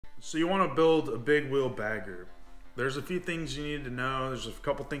So you want to build a big wheel bagger. There's a few things you need to know. There's a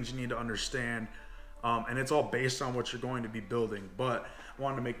couple things you need to understand. And it's all based on what you're going to be building. But I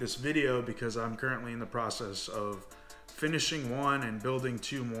wanted to make this video because I'm currently in the process of finishing one and building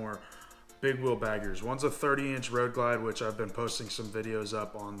two more big wheel baggers. One's a 30-inch road glide, which I've been posting some videos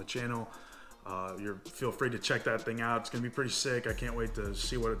up on the channel. Feel free to check that thing out. It's gonna be pretty sick. I can't wait to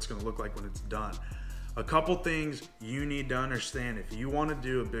see what it's gonna look like when it's done. A couple things you need to understand if you want to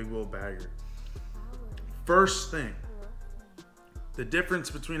do a big wheel bagger. First thing, the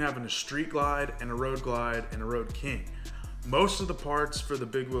difference between having a street glide and a road king. Most of the parts for the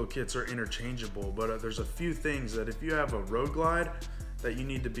big wheel kits are interchangeable, but there's a few things that if you have a road glide that you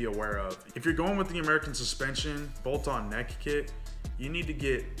need to be aware of. If you're going with the American suspension bolt-on neck kit, you need to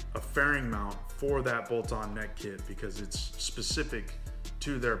get a fairing mount for that bolt-on neck kit because it's specific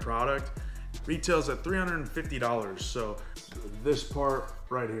to their product. Retails at $350. So this part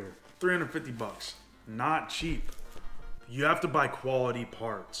right here, 350 bucks, not cheap. You have to buy quality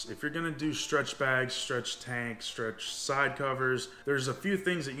parts. If you're gonna do stretch bags, stretch tank, stretch side covers, there's a few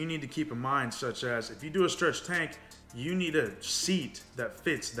things that you need to keep in mind, such as if you do a stretch tank, you need a seat that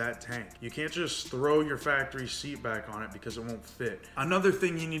fits that tank. You can't just throw your factory seat back on it because it won't fit. Another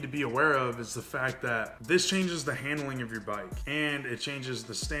thing you need to be aware of is the fact that this changes the handling of your bike and it changes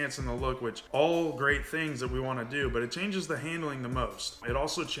the stance and the look, which all great things that we want to do, but it changes the handling the most. It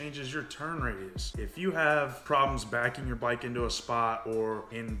also changes your turn radius. If you have problems backing your bike into a spot or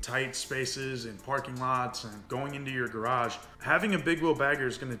in tight spaces, in parking lots and going into your garage, having a big wheel bagger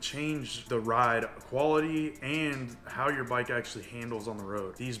is going to change the ride quality and how your bike actually handles on the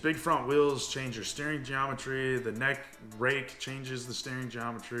road. These big front wheels change your steering geometry. The neck rake changes the steering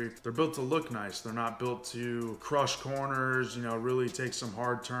geometry. They're built to look nice. They're not built to crush corners, you know, really take some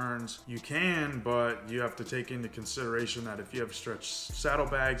hard turns. You can, but you have to take into consideration that if you have stretched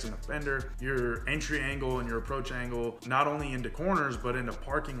saddlebags and a fender, your entry angle and your approach angle, not only into corners, but into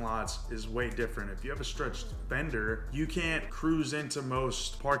parking lots is way different. If you have a stretched fender, you can't cruise into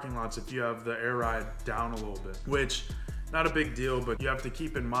most parking lots if you have the air ride down a little bit, which not a big deal, but you have to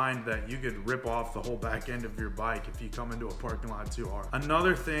keep in mind that you could rip off the whole back end of your bike if you come into a parking lot too hard.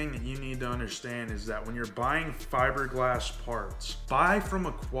 Another thing that you need to understand is that when you're buying fiberglass parts, buy from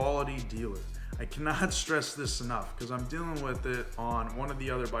a quality dealer. I cannot stress this enough because I'm dealing with it on one of the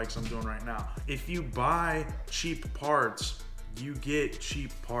other bikes I'm doing right now. If you buy cheap parts, you get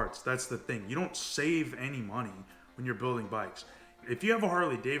cheap parts. That's the thing. You don't save any money when you're building bikes. If you have a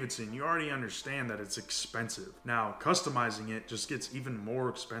Harley Davidson, you already understand that it's expensive. Now, customizing it just gets even more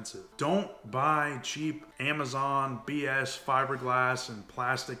expensive. Don't buy cheap Amazon BS fiberglass and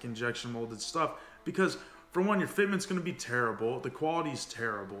plastic injection molded stuff because for one, your fitment's gonna be terrible. The quality's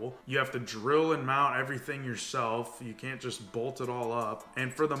terrible. You have to drill and mount everything yourself. You can't just bolt it all up.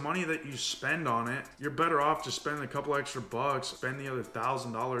 And for the money that you spend on it, you're better off just spending a couple extra bucks, spend the other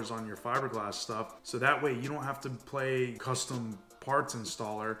 $1,000 on your fiberglass stuff. So that way you don't have to play custom parts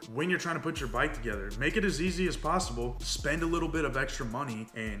installer when you're trying to put your bike together. Make it as easy as possible. Spend a little bit of extra money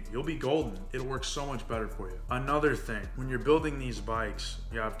and you'll be golden. It'll work so much better for you. Another thing, when you're building these bikes,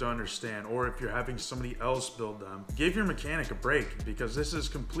 you have to understand, or if you're having somebody else build them, give your mechanic a break because this is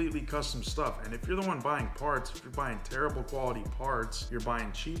completely custom stuff. And if you're the one buying parts, if you're buying terrible quality parts, you're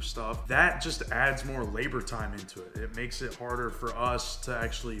buying cheap stuff, that just adds more labor time into it. It makes it harder for us to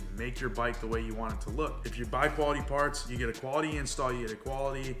actually make your bike the way you want it to look. If you buy quality parts, you get a quality install, you get a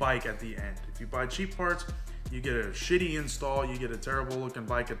quality bike at the end. If you buy cheap parts, you get a shitty install, you get a terrible looking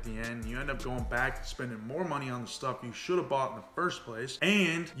bike at the end. You end up going back, spending more money on the stuff you should have bought in the first place.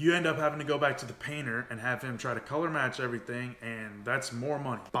 And you end up having to go back to the painter and have him try to color match everything. And that's more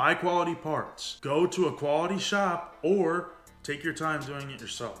money. Buy quality parts. Go to a quality shop or take your time doing it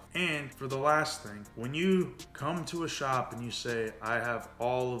yourself. And for the last thing, when you come to a shop and you say, I have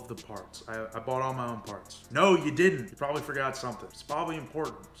all of the parts, I bought all my own parts. No, you didn't. You probably forgot something. It's probably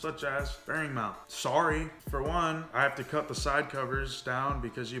important, such as fairing mount. Sorry, for one, I have to cut the side covers down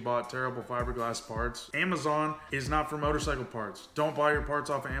because you bought terrible fiberglass parts. Amazon is not for motorcycle parts. Don't buy your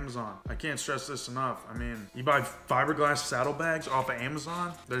parts off of Amazon. I can't stress this enough. I mean, you buy fiberglass saddlebags off of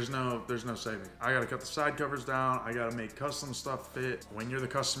Amazon, there's no saving. I gotta cut the side covers down. I gotta make custom stuff fit. When you're the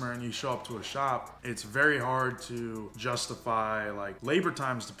customer and you show up to a shop, it's very hard to justify like labor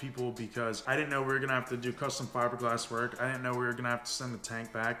times to people because I didn't know we were gonna have to do custom fiberglass work. I didn't know we were gonna have to send the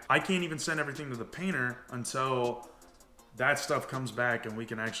tank back. I can't even send everything to the painter until that stuff comes back and we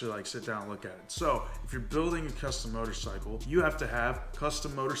can actually like sit down and look at it. So if you're building a custom motorcycle, you have to have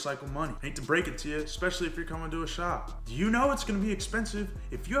custom motorcycle money. I hate to break it to you, especially if you're coming to a shop. Do you know it's gonna be expensive?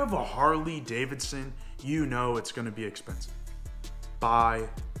 If you have a Harley Davidson, you know it's gonna be expensive. Buy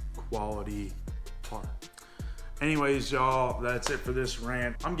quality part. Anyways, y'all, that's it for this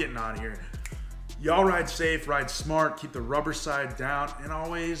rant. I'm getting out of here. Y'all ride safe, ride smart, keep the rubber side down, and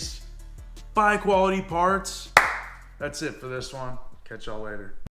always buy quality parts. That's it for this one. Catch y'all later.